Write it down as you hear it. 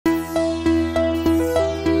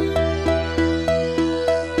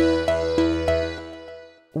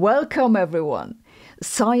Welcome everyone!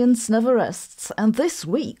 Science never rests, and this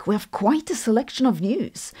week we have quite a selection of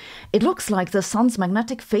news. It looks like the sun's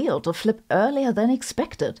magnetic field will flip earlier than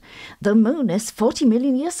expected. The moon is 40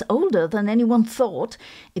 million years older than anyone thought.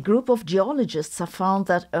 A group of geologists have found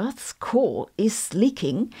that Earth's core is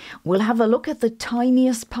leaking. We'll have a look at the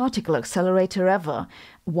tiniest particle accelerator ever.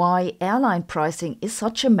 Why airline pricing is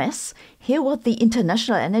such a mess, hear what the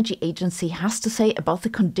International Energy Agency has to say about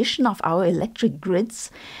the condition of our electric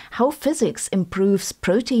grids, how physics improves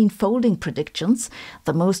protein folding predictions,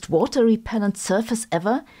 the most water-repellent surface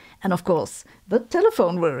ever, and of course, the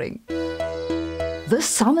telephone will ring. The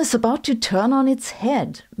sun is about to turn on its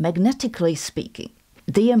head, magnetically speaking.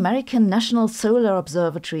 The American National Solar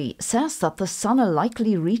Observatory says that the sun will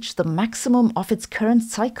likely reach the maximum of its current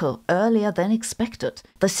cycle earlier than expected.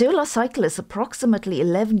 The solar cycle is approximately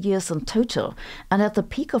 11 years in total, and at the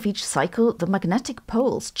peak of each cycle, the magnetic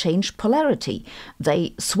poles change polarity.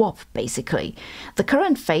 They swap, basically. The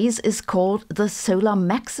current phase is called the solar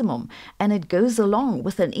maximum, and it goes along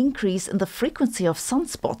with an increase in the frequency of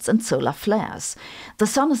sunspots and solar flares. The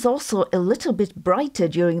sun is also a little bit brighter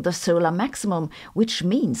during the solar maximum, which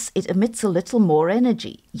means it emits a little more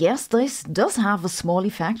energy. Yes, this does have a small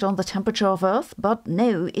effect on the temperature of Earth, but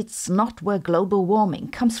no, it's not where global warming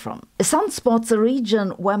comes from. A sunspot's a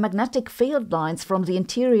region where magnetic field lines from the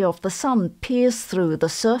interior of the sun pierce through the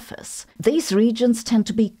surface. These regions tend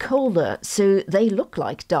to be colder, so they look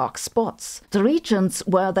like dark spots. The regions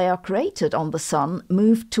where they are created on the sun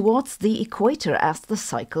move towards the equator as the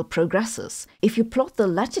cycle progresses. If you plot the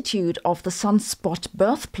latitude of the sunspot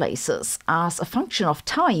birthplaces as a function of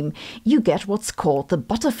time, you get what's called the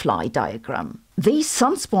butterfly diagram. These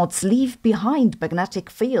sunspots leave behind magnetic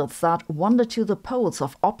fields that wander to the poles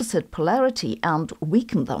of opposite polarity and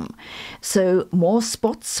weaken them. So more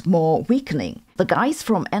spots, more weakening. The guys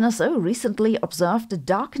from NSO recently observed a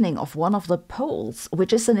darkening of one of the poles,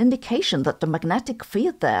 which is an indication that the magnetic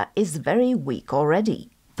field there is very weak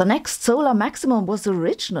already. The next solar maximum was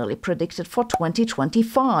originally predicted for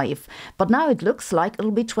 2025, but now it looks like it'll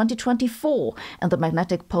be 2024, and the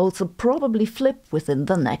magnetic poles will probably flip within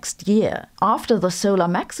the next year. After the solar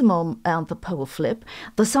maximum and the pole flip,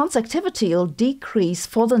 the sun's activity will decrease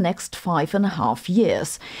for the next 5.5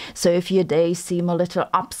 years. So if your days seem a little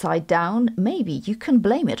upside down, maybe you can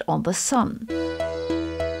blame it on the sun.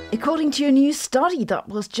 According to a new study that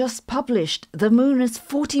was just published, the moon is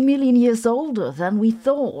 40 million years older than we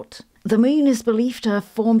thought. The moon is believed to have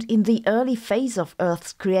formed in the early phase of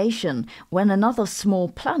Earth's creation, when another small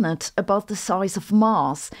planet about the size of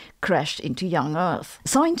Mars crashed into young Earth.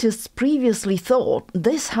 Scientists previously thought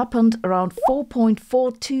this happened around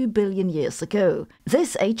 4.42 billion years ago.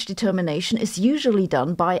 This age determination is usually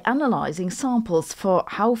done by analyzing samples for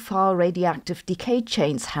how far radioactive decay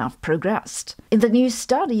chains have progressed. In the new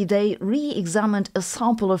study, they re-examined a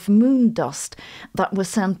sample of moon dust that was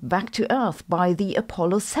sent back to Earth by the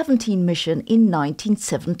Apollo 17 mission in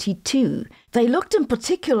 1972. They looked in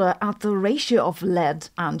particular at the ratio of lead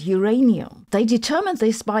and uranium. They determined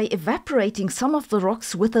this by evaporating some of the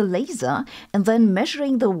rocks with a laser and then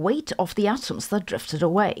measuring the weight of the atoms that drifted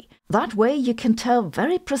away. That way you can tell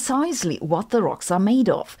very precisely what the rocks are made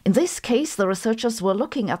of. In this case, the researchers were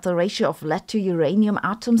looking at the ratio of lead to uranium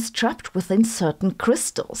atoms trapped within certain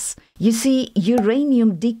crystals. You see,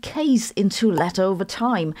 uranium decays into lead over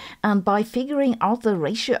time, and by figuring out the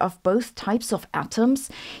ratio of both types of atoms,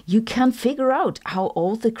 you can figure out how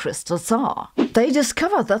old the crystals are. They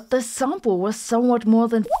discovered that the sample was somewhat more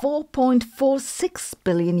than 4.46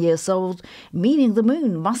 billion years old, meaning the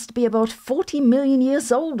moon must be about 40 million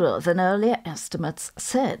years older than earlier estimates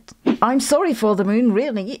said. I'm sorry for the moon,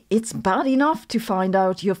 really. It's bad enough to find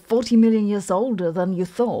out you're 40 million years older than you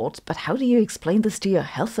thought, but how do you explain this to your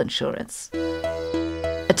health insurance?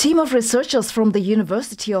 A team of researchers from the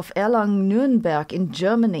University of Erlangen-Nuremberg in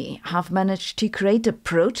Germany have managed to create a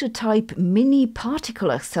prototype mini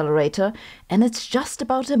particle accelerator, and it's just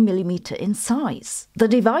about 1 millimeter in size. The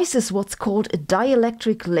device is what's called a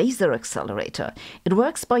dielectric laser accelerator. It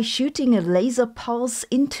works by shooting a laser pulse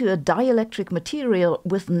into a dielectric material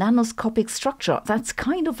with nanoscopic structure. That's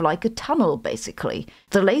kind of like a tunnel, basically.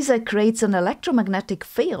 The laser creates an electromagnetic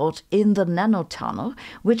field in the nanotunnel,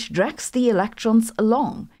 which drags the electrons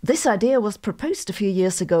along. This idea was proposed a few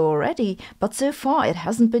years ago already, but so far it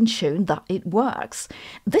hasn't been shown that it works.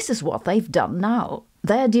 This is what they've done now.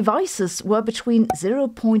 Their devices were between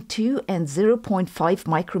 0.2 and 0.5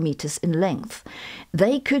 micrometers in length.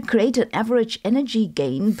 They could create an average energy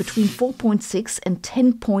gain between 4.6 and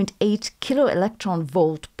 10.8 kiloelectron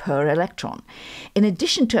volt per electron. In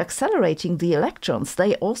addition to accelerating the electrons,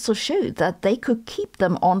 they also showed that they could keep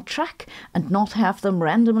them on track and not have them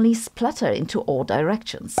randomly splatter into all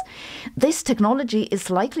directions. This technology is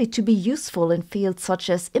likely to be useful in fields such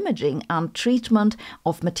as imaging and treatment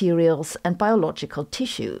of materials and biological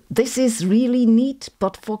tissue. This is really neat,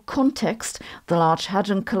 but for context, the Large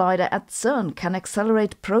Hadron Collider at CERN can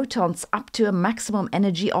accelerate protons up to a maximum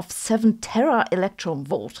energy of 7 tera electron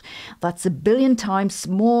volt. That's 1 billion times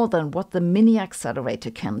more than what the mini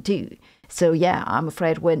accelerator can do. So yeah, I'm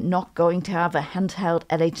afraid we're not going to have a handheld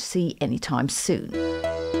LHC anytime soon.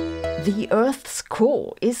 The Earth's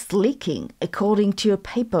core is leaking, according to a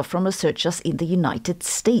paper from researchers in the United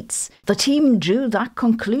States. The team drew that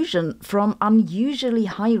conclusion from unusually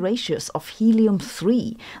high ratios of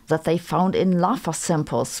helium-3 that they found in lava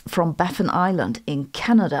samples from Baffin Island in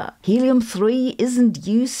Canada. Helium-3 isn't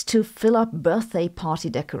used to fill up birthday party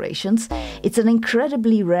decorations. It's an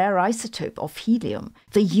incredibly rare isotope of helium.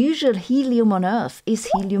 The usual helium on Earth is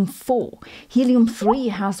helium-4. Helium-3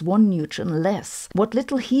 has 1 neutron less. What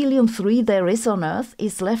little helium-3 there is on Earth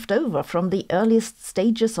is left over from the earliest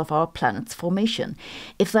stages of our planet's formation.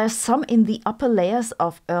 If there's some in the upper layers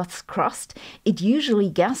of Earth's crust, it usually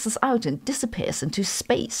gases out and disappears into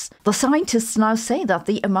space. The scientists now say that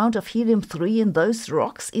the amount of helium-3 in those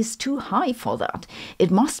rocks is too high for that.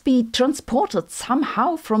 It must be transported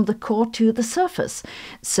somehow from the core to the surface.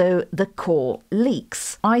 So the core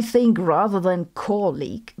leaks. I think rather than core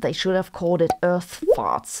leak, they should have called it Earth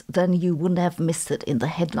farts. Then you wouldn't have missed it in the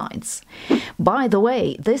headlines. By the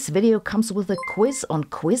way, this video comes with a quiz on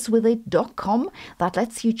quizwithit.com that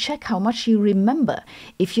lets you check how much you remember.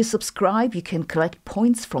 If you subscribe, you can collect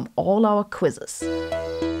points from all our quizzes.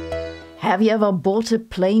 Have you ever bought a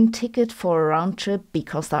plane ticket for a round trip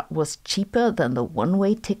because that was cheaper than the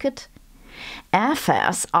one-way ticket?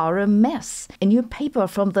 Airfares are a mess. A new paper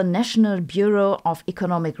from the National Bureau of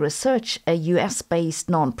Economic Research, a US-based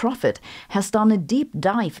non-profit, has done a deep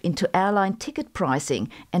dive into airline ticket pricing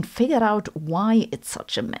and figured out why it's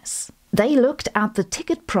such a mess. They looked at the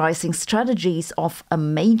ticket pricing strategies of a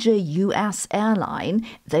major US airline,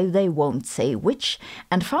 though they won't say which,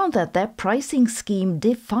 and found that their pricing scheme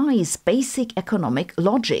defies basic economic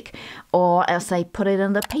logic. Or, as they put it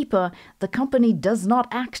in the paper, the company does not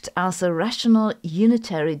act as a rational,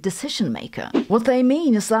 unitary decision maker. What they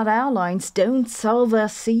mean is that airlines don't sell their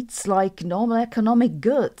seats like normal economic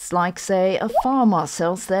goods, like, say, a farmer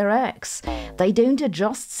sells their eggs. They don't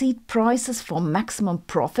adjust seat prices for maximum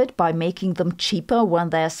profit by making them cheaper when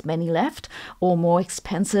there's many left or more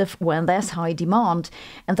expensive when there's high demand.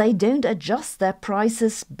 And they don't adjust their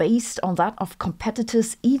prices based on that of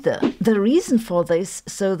competitors either. The reason for this,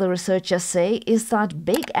 so the researchers say, is that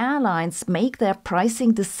big airlines make their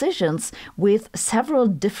pricing decisions with several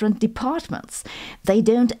different departments. They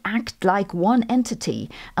don't act like one entity,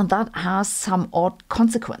 and that has some odd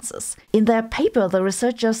consequences. In their paper, the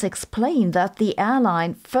researchers explain that the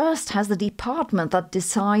airline first has a department that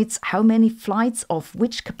decides how many flights of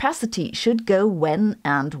which capacity should go when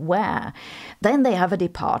and where. Then they have a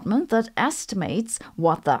department that estimates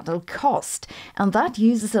what that'll cost, and that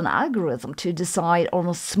uses an algorithm to decide on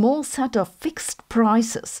a small set of fixed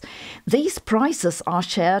prices. These prices are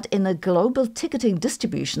shared in a global ticketing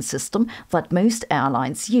distribution system that most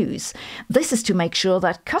airlines use. This is to make sure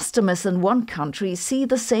that customers in one country see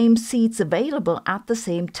the same seats available at the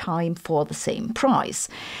same time for the same price.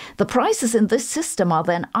 The prices in this system are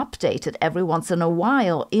then updated every once in a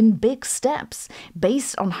while in big steps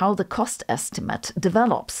based on how the cost estimate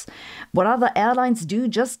develops. What other airlines do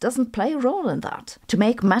just doesn't play a role in that. To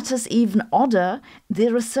make matters even odder, the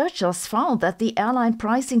researchers found that the airline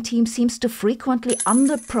pricing team seems to frequently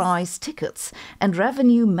underprice tickets, and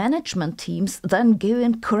revenue management teams then go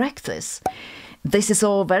and correct this. This is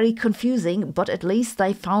all very confusing, but at least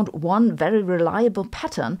they found one very reliable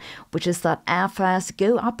pattern, which is that airfares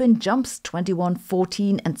go up in jumps 21,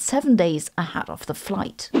 14 and 7 days ahead of the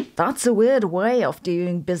flight. That's a weird way of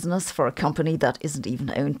doing business for a company that isn't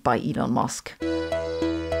even owned by Elon Musk.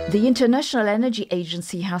 The International Energy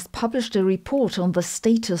Agency has published a report on the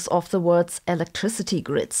status of the world's electricity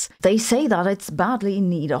grids. They say that it's badly in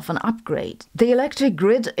need of an upgrade. The electric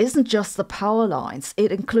grid isn't just the power lines.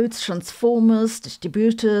 It includes transformers,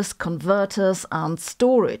 distributors, converters and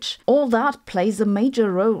storage. All that plays a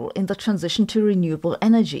major role in the transition to renewable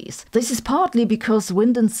energies. This is partly because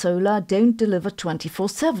wind and solar don't deliver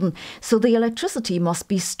 24/7, so the electricity must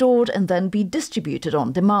be stored and then be distributed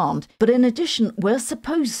on demand. But in addition, we're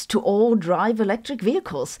supposed to all drive electric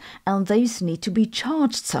vehicles, and those need to be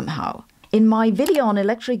charged somehow. In my video on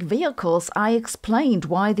electric vehicles, I explained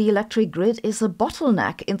why the electric grid is a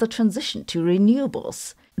bottleneck in the transition to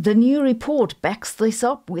renewables. The new report backs this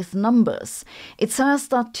up with numbers. It says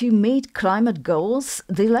that to meet climate goals,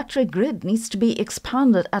 the electric grid needs to be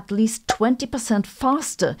expanded at least 20%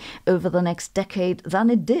 faster over the next decade than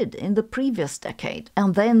it did in the previous decade.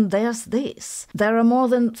 And then there's this. There are more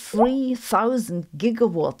than 3,000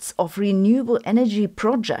 gigawatts of renewable energy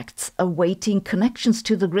projects awaiting connections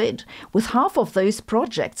to the grid, with half of those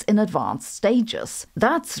projects in advanced stages.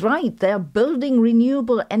 That's right, they're building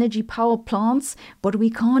renewable energy power plants, but we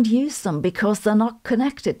can't use them because they're not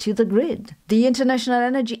connected to the grid. The International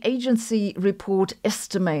Energy Agency report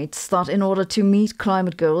estimates that in order to meet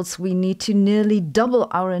climate goals, we need to nearly double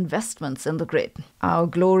our investments in the grid. Our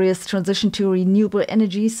glorious transition to renewable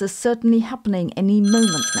energies is certainly happening any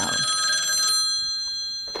moment now.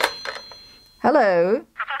 Hello?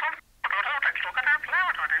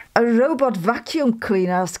 A robot vacuum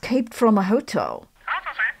cleaner escaped from a hotel.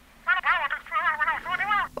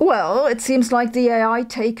 Well, it seems like the AI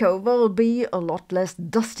takeover will be a lot less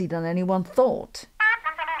dusty than anyone thought.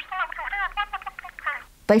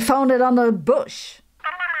 They found it under a bush.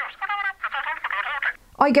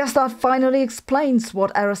 I guess that finally explains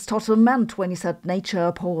what Aristotle meant when he said nature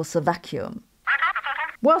abhors a vacuum.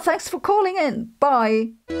 Well, thanks for calling in.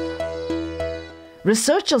 Bye.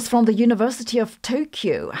 Researchers from the University of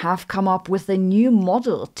Tokyo have come up with a new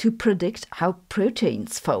model to predict how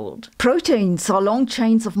proteins fold. Proteins are long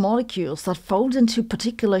chains of molecules that fold into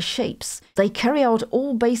particular shapes. They carry out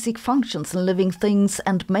all basic functions in living things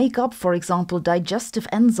and make up, for example, digestive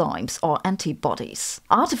enzymes or antibodies.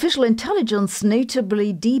 Artificial intelligence,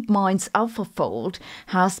 notably DeepMind's AlphaFold,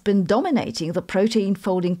 has been dominating the protein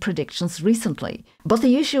folding predictions recently. But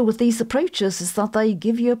the issue with these approaches is that they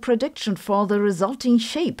give you a prediction for the resulting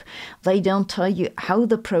shape. They don't tell you how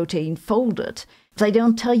the protein folded. They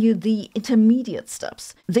don't tell you the intermediate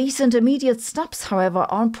steps. These intermediate steps, however,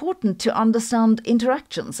 are important to understand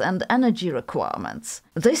interactions and energy requirements.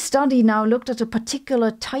 This study now looked at a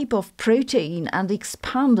particular type of protein and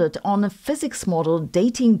expanded on a physics model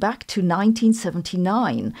dating back to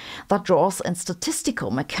 1979 that draws on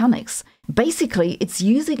statistical mechanics. Basically, it's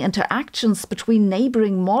using interactions between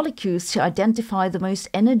neighboring molecules to identify the most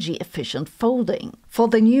energy-efficient folding. For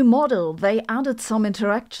the new model, they added some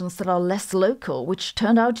interactions that are less local, which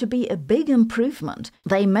turned out to be a big improvement.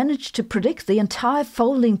 They managed to predict the entire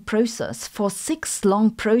folding process for 6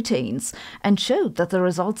 long proteins and showed that the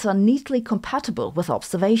results are neatly compatible with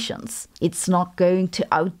observations. It's not going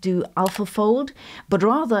to outdo AlphaFold, but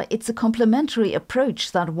rather it's a complementary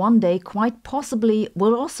approach that one day quite possibly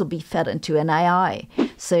will also be fed into an AI.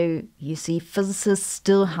 So, you see, physicists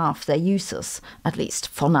still have their uses, at least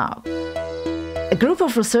for now. A group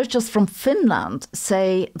of researchers from Finland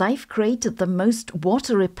say they've created the most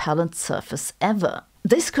water-repellent surface ever.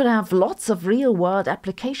 This could have lots of real-world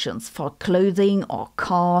applications for clothing or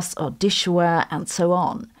cars or dishware and so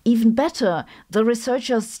on. Even better, the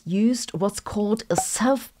researchers used what's called a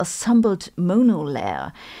self-assembled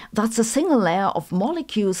monolayer. That's a single layer of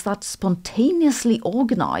molecules that spontaneously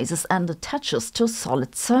organizes and attaches to a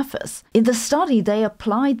solid surface. In the study, they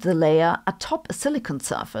applied the layer atop a silicon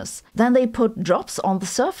surface. Then they put drops on the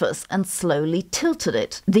surface and slowly tilted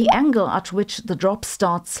it. The angle at which the drops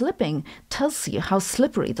start slipping tells you how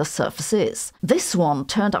slippery the surface is. This one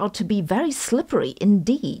turned out to be very slippery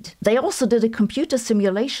indeed. They also did a computer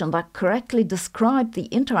simulation that correctly described the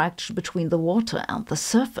interaction between the water and the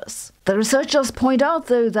surface. The researchers point out,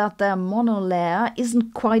 though, that their monolayer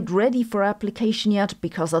isn't quite ready for application yet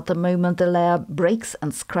because at the moment the layer breaks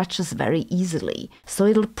and scratches very easily. So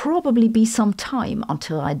it'll probably be some time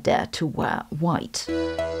until I dare to wear white.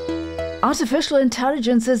 Artificial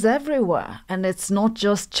intelligence is everywhere, and it's not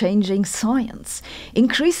just changing science.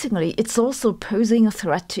 Increasingly, it's also posing a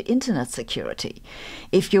threat to internet security.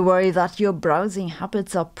 If you worry that your browsing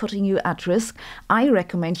habits are putting you at risk, I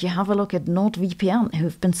recommend you have a look at NordVPN,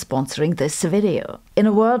 who've been sponsoring this video. In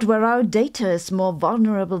a world where our data is more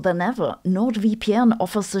vulnerable than ever, NordVPN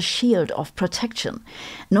offers a shield of protection.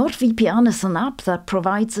 NordVPN is an app that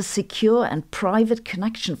provides a secure and private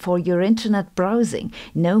connection for your internet browsing,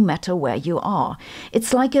 no matter where you are.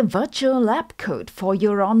 It's like a virtual lab coat for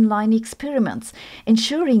your online experiments,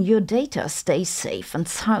 ensuring your data stays safe and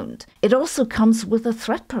sound. It also comes with a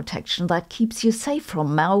threat protection that keeps you safe from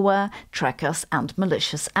malware, trackers, and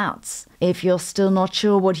malicious ads. If you're still not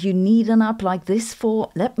sure what you need an app like this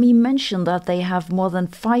for, let me mention that they have more than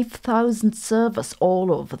 5,000 servers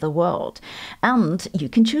all over the world, and you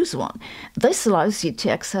can choose one. This allows you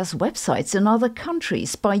to access websites in other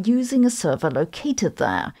countries by using a server located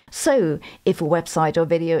there. So know if a website or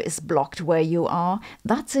video is blocked where you are,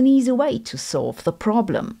 that's an easy way to solve the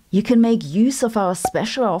problem. You can make use of our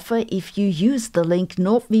special offer if you use the link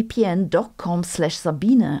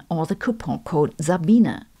nordvpn.com/Sabine or the coupon code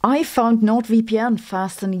Sabine. I found NordVPN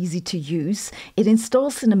fast and easy to use. It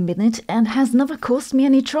installs in a minute and has never caused me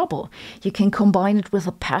any trouble. You can combine it with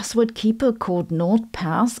a password keeper called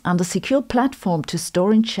NordPass and a secure platform to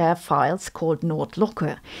store and share files called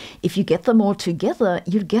NordLocker. If you get them all together,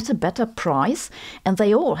 you'll get a better price, and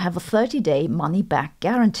they all have a 30-day money-back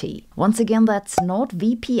guarantee. Once again, that's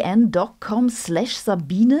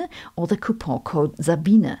nordvpn.com/Sabine or the coupon code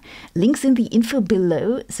Sabine. Links in the info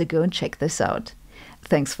below, so go and check this out.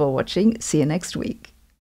 Thanks for watching. See you next week.